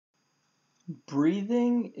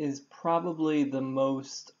Breathing is probably the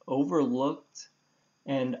most overlooked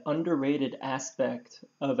and underrated aspect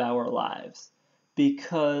of our lives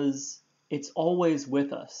because it's always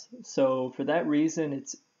with us. So, for that reason,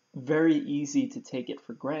 it's very easy to take it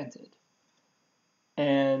for granted.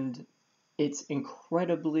 And it's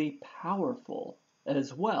incredibly powerful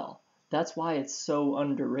as well. That's why it's so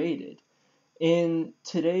underrated. In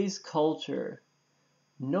today's culture,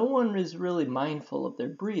 no one is really mindful of their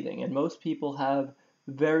breathing, and most people have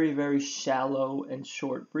very, very shallow and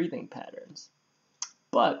short breathing patterns.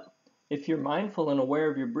 But if you're mindful and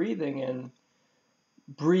aware of your breathing and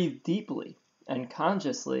breathe deeply and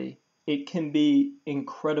consciously, it can be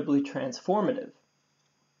incredibly transformative.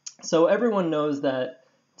 So everyone knows that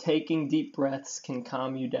taking deep breaths can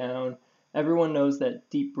calm you down. Everyone knows that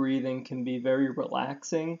deep breathing can be very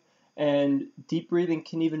relaxing. And deep breathing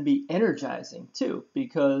can even be energizing too,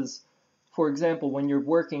 because, for example, when you're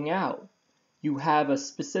working out, you have a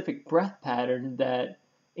specific breath pattern that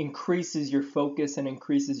increases your focus and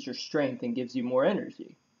increases your strength and gives you more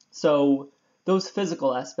energy. So, those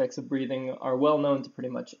physical aspects of breathing are well known to pretty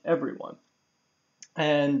much everyone.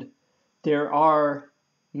 And there are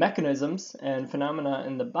mechanisms and phenomena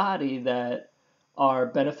in the body that are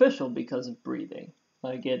beneficial because of breathing.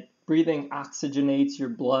 Breathing oxygenates your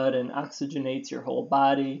blood and oxygenates your whole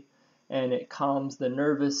body, and it calms the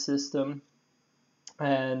nervous system,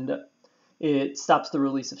 and it stops the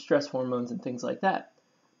release of stress hormones and things like that.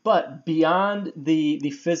 But beyond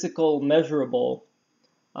the physical measurable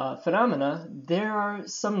phenomena, there are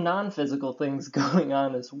some non-physical things going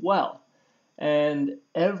on as well. And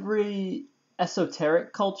every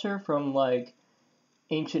esoteric culture, from like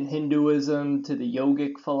ancient Hinduism to the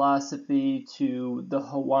yogic philosophy to the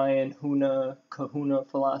Hawaiian kahuna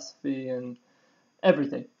philosophy and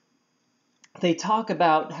everything, they talk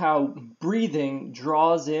about how breathing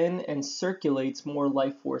draws in and circulates more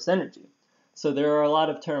life force energy. So there are a lot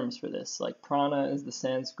of terms for this, like prana is the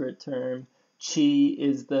Sanskrit term, chi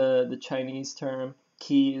is the Chinese term,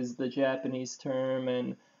 ki is the Japanese term,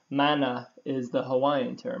 and mana is the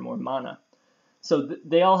Hawaiian term, or mana. So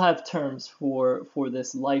they all have terms for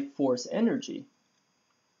this life force energy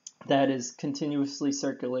that is continuously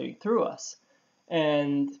circulating through us.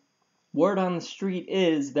 And word on the street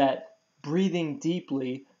is that breathing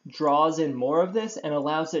deeply draws in more of this and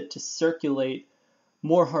allows it to circulate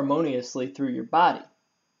more harmoniously through your body.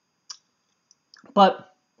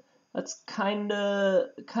 But that's kind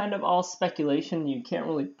of all speculation. You can't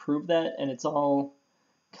really prove that, and it's all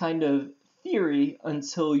kind of theory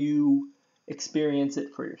until you experience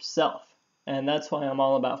it for yourself. And that's why I'm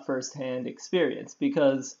all about firsthand experience,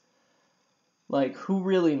 because like, who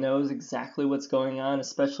really knows exactly what's going on,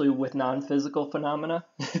 especially with non-physical phenomena,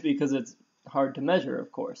 because it's hard to measure,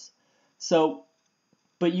 of course. So,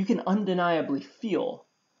 but you can undeniably feel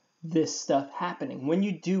this stuff happening. When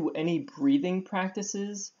you do any breathing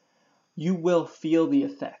practices, you will feel the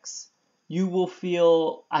effects. You will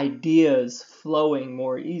feel ideas flowing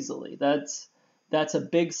more easily. That's a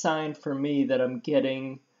big sign for me that I'm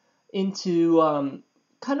getting into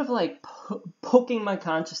kind of like poking my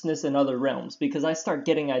consciousness in other realms, because I start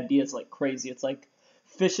getting ideas like crazy. It's like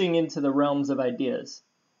fishing into the realms of ideas.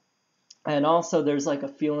 And also there's like a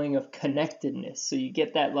feeling of connectedness. So you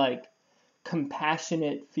get that like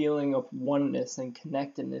compassionate feeling of oneness and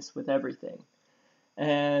connectedness with everything.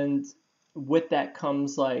 And with that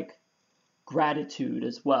comes like gratitude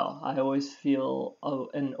as well. I always feel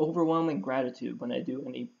an overwhelming gratitude when I do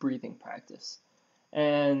any breathing practice.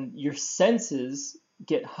 And your senses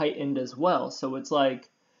get heightened as well. So it's like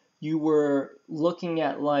you were looking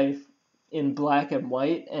at life in black and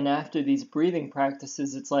white, and after these breathing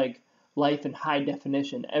practices, it's like life in high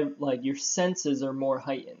definition. Like your senses are more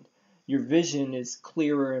heightened. Your vision is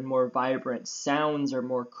clearer and more vibrant. Sounds are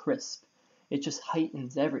more crisp. It just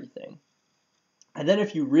heightens everything. And then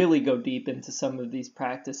if you really go deep into some of these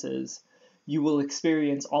practices, you will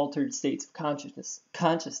experience altered states of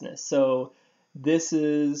consciousness. So this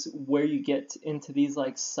is where you get into these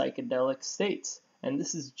like psychedelic states. And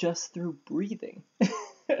this is just through breathing.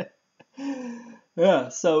 Yeah,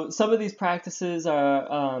 so some of these practices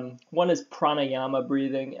are, one is pranayama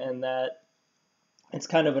breathing, and that it's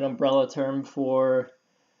kind of an umbrella term for,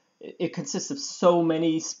 it consists of so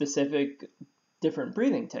many specific different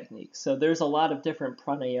breathing techniques. So there's a lot of different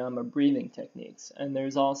pranayama breathing techniques. And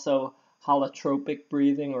there's also holotropic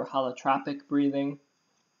breathing or holotropic breathing.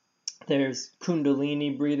 There's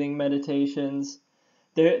kundalini breathing meditations.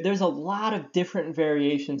 There's a lot of different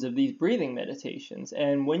variations of these breathing meditations.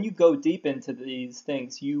 And when you go deep into these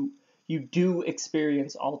things, you do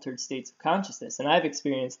experience altered states of consciousness. And I've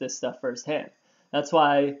experienced this stuff firsthand. That's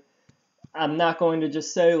why I'm not going to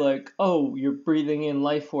just say like, oh, you're breathing in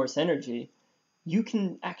life force energy. You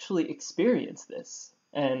can actually experience this,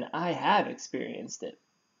 and I have experienced it.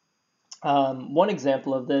 One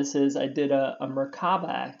example of this is I did a Merkaba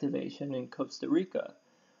activation in Costa Rica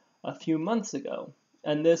a few months ago.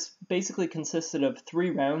 And this basically consisted of 3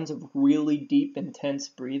 rounds of really deep, intense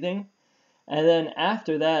breathing. And then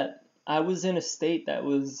after that, I was in a state that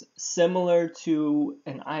was similar to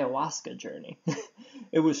an ayahuasca journey.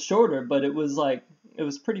 It was shorter, but it was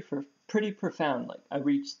pretty profound. Like I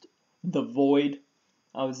reached the void.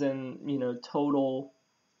 I was in, total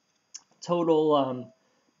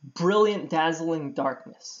brilliant, dazzling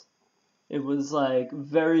darkness. It was like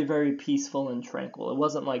very, very peaceful and tranquil. It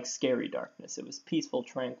wasn't like scary darkness. It was peaceful,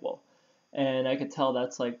 tranquil. And I could tell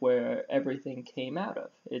that's like where everything came out of.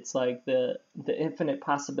 It's like the infinite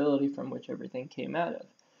possibility from which everything came out of.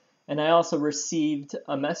 And I also received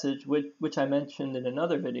a message, which I mentioned in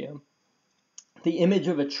another video. The image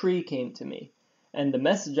of a tree came to me. And the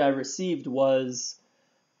message I received was,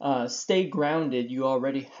 stay grounded, you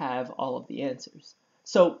already have all of the answers.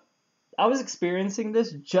 So I was experiencing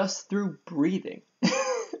this just through breathing.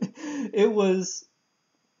 It was,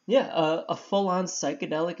 a full-on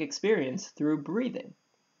psychedelic experience through breathing.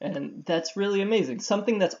 And that's really amazing.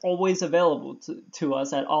 Something that's always available to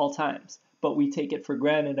us at all times, but we take it for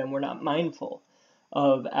granted and we're not mindful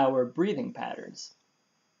of our breathing patterns.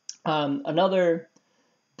 Another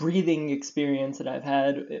breathing experience that I've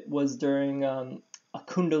had was during a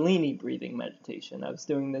Kundalini breathing meditation. I was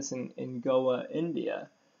doing this in Goa, India.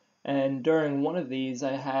 And during one of these,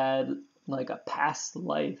 I had like a past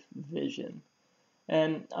life vision.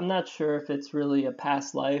 And I'm not sure if it's really a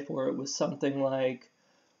past life or it was something like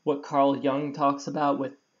what Carl Jung talks about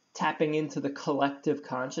with tapping into the collective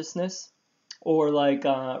consciousness, or like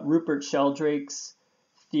Rupert Sheldrake's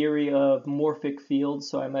theory of morphic fields.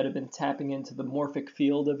 So I might have been tapping into the morphic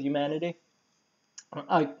field of humanity.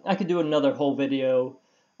 I could do another whole video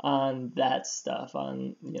on that stuff,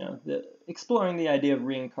 on exploring the idea of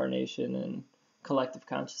reincarnation and collective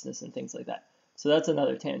consciousness and things like that. So that's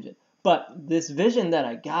another tangent. But this vision that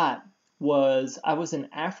I got was I was an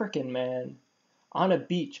African man on a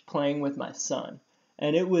beach playing with my son,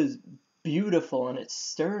 and it was beautiful, and it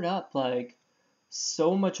stirred up like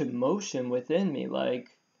so much emotion within me,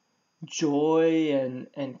 like joy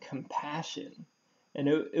and compassion. And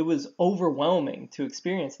it was overwhelming to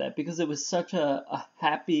experience that because it was such a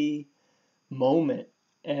happy moment.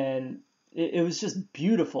 And it was just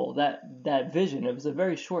beautiful, that vision. It was a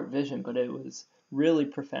very short vision, but it was really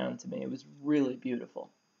profound to me. It was really beautiful.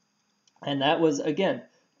 And that was, again,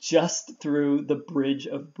 just through the bridge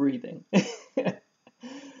of breathing.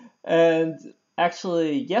 And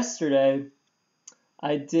actually, yesterday,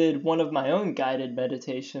 I did one of my own guided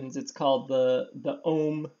meditations. It's called the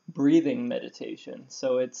Om breathing meditation.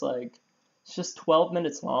 So it's just 12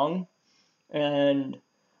 minutes long, and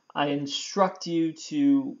I instruct you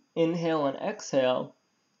to inhale and exhale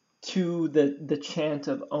to the chant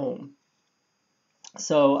of Om.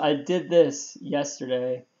 So I did this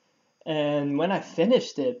yesterday, and when I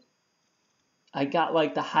finished it, I got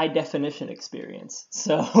like the high definition experience.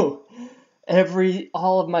 So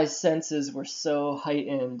all of my senses were so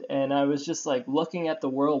heightened, and I was just like looking at the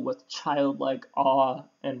world with childlike awe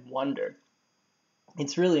and wonder.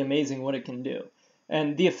 It's really amazing what it can do.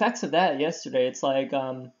 And the effects of that yesterday, it's like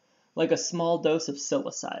a small dose of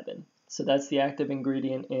psilocybin. So that's the active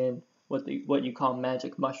ingredient in what you call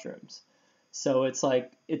magic mushrooms. So it's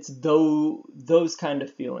those kind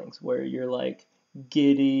of feelings where you're like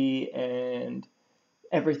giddy and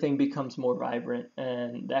everything becomes more vibrant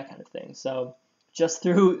and that kind of thing. So just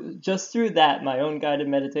through that, my own guided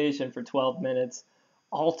meditation for 12 minutes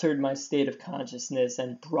altered my state of consciousness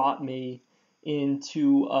and brought me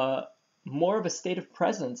into more of a state of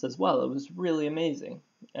presence as well. It was really amazing,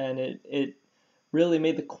 and it really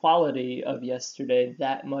made the quality of yesterday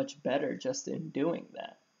that much better just in doing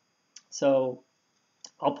that. So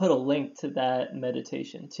I'll put a link to that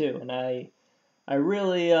meditation too, and I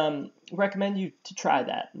really recommend you to try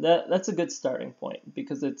that. That's a good starting point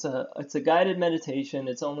because it's a guided meditation.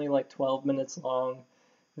 It's only like 12 minutes long,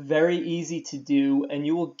 very easy to do, and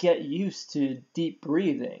you will get used to deep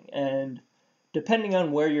breathing. And depending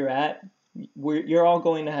on where you're at, you're all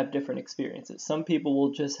going to have different experiences. Some people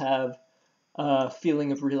will just have a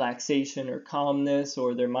feeling of relaxation or calmness,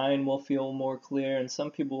 or their mind will feel more clear, and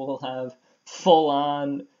some people will have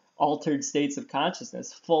full-on altered states of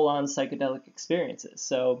consciousness, full-on psychedelic experiences.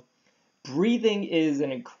 So breathing is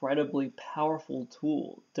an incredibly powerful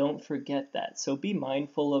tool. Don't forget that. So be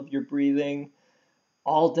mindful of your breathing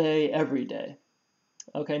all day, every day.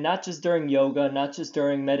 Okay, not just during yoga, not just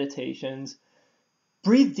during meditations.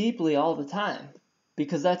 Breathe deeply all the time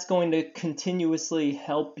because that's going to continuously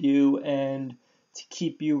help you and to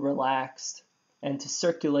keep you relaxed and to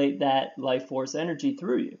circulate that life force energy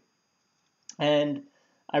through you. And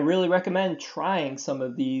I really recommend trying some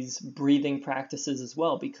of these breathing practices as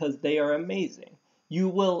well because they are amazing. You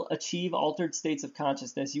will achieve altered states of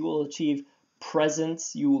consciousness, you will achieve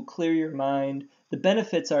presence, you will clear your mind. The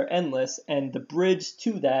benefits are endless, and the bridge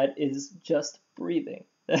to that is just breathing.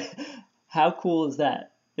 How cool is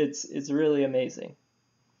that? It's really amazing.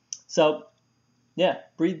 So, yeah,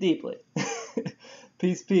 breathe deeply.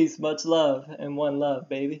 Peace, peace, much love, and one love,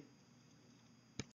 baby.